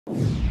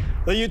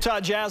The Utah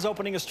Jazz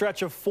opening a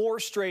stretch of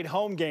 4 straight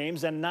home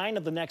games and 9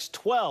 of the next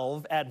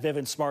 12 at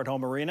Vivint Smart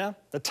Home Arena.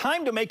 The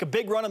time to make a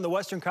big run in the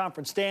Western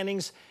Conference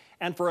standings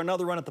and for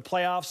another run at the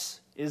playoffs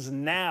is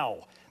now.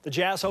 The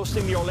Jazz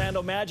hosting the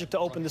Orlando Magic to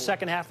open the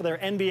second half of their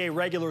NBA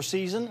regular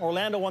season.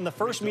 Orlando won the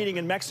first meeting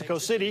in Mexico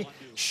City,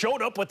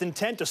 showed up with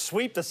intent to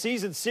sweep the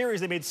season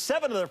series. They made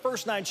 7 of their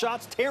first 9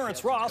 shots.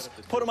 Terrence Ross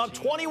put them up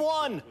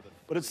 21.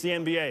 But it's the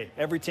NBA.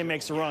 Every team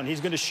makes a run.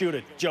 He's going to shoot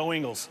it. Joe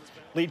Ingles.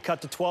 Lead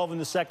cut to 12 in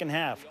the second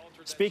half.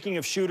 Speaking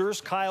of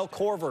shooters, Kyle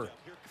Korver.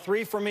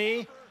 3 for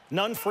me,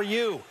 none for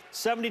you.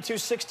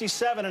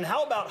 72-67. And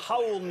how about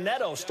Raul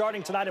Neto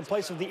starting tonight in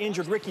place of the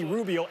injured Ricky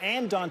Rubio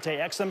and Dante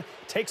Exum?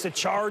 Takes a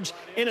charge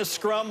in a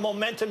scrum,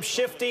 momentum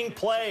shifting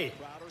play.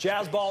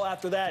 Jazz ball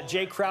after that.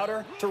 Jay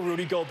Crowder to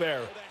Rudy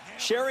Gobert.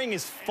 Sharing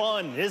is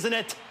fun, isn't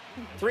it?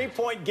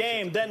 3-point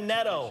game, then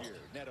Neto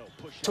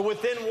to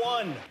within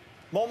 1.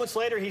 Moments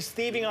later, he's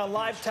thieving on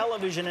live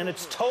television, and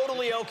it's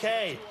totally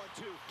okay.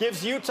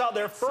 Gives Utah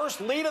their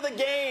first lead of the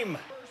game.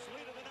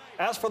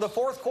 As for the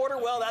fourth quarter,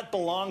 well, that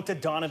belonged to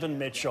Donovan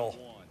Mitchell.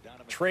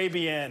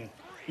 Trabian,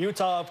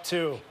 Utah up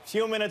 2. A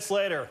few minutes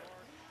later,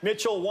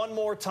 Mitchell one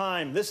more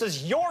time. This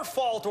is your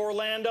fault,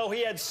 Orlando.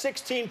 He had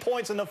 16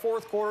 points in the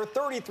fourth quarter,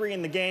 33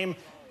 in the game,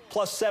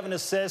 plus 7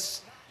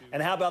 assists.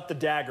 And how about the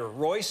dagger?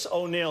 Royce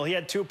O'Neal, he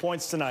had 2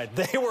 points tonight.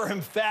 They were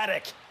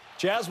emphatic.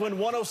 Jazz win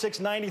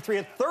 106-93,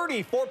 a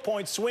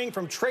 34-point swing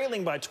from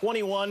trailing by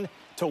 21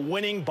 to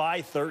winning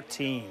by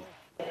 13.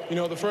 You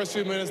know, the first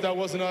few minutes, that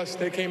wasn't us.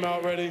 They came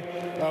out ready.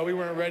 We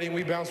weren't ready, and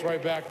we bounced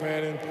right back,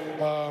 man. And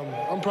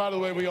I'm proud of the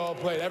way we all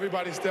played.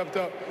 Everybody stepped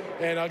up.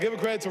 And I'll give a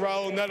credit to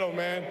Raul Neto,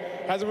 man.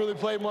 Hasn't really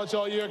played much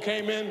all year.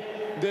 Came in,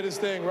 did his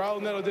thing.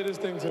 Raul Neto did his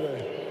thing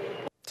today.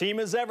 Team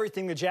is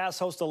everything. The Jazz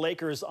host the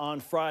Lakers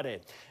on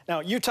Friday. Now,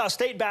 Utah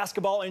State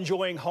basketball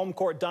enjoying home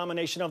court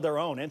domination of their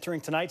own.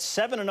 Entering tonight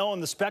 7-0 in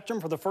the Spectrum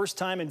for the first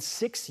time in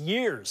 6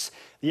 years.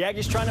 The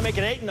Aggies trying to make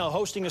it 8-0,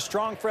 hosting a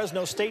strong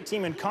Fresno State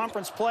team in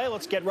conference play.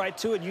 Let's get right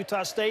to it.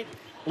 Utah State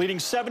leading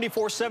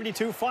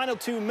 74-72. Final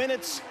 2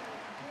 minutes.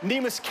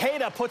 Neemias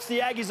Queta puts the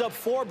Aggies up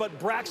 4, but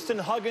Braxton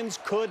Huggins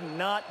could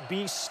not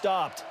be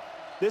stopped.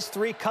 This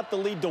 3 cut the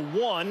lead to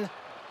 1.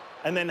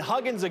 And then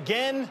Huggins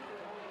again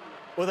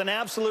with an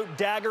absolute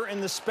dagger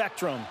in the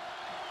Spectrum.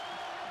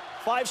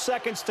 5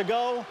 seconds to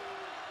go.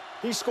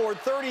 He scored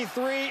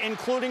 33,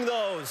 including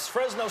those.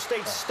 Fresno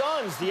State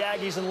stuns the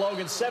Aggies in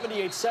Logan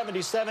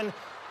 78-77.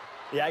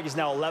 The Aggies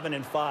now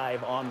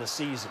 11-5 on the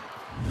season.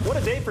 What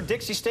a day for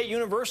Dixie State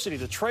University.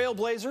 The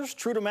Trailblazers,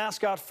 true to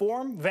mascot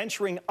form,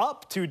 venturing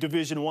up to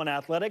Division I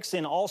athletics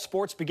in all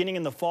sports beginning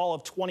in the fall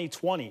of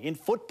 2020. In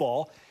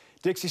football,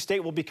 Dixie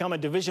State will become a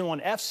Division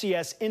I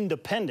FCS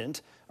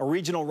independent. A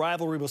regional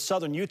rivalry with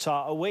Southern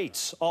Utah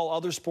awaits. All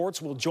other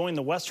sports will join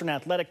the Western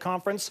Athletic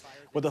Conference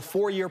with a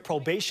 4-year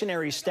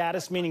probationary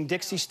status, meaning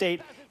Dixie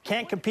State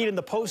can't compete in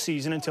the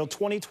postseason until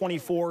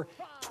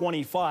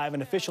 2024-25.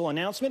 An official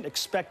announcement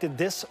expected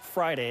this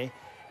Friday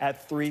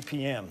at 3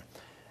 p.m.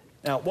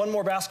 Now, one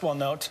more basketball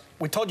note.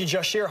 We told you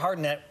Jashir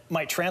Hardenett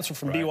might transfer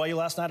from BYU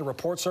last night. A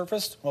report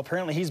surfaced. Well,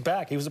 apparently he's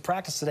back. He was at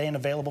practice today and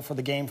available for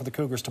the game for the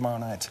Cougars tomorrow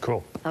night.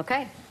 Cool.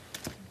 Okay.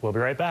 We'll be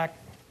right back.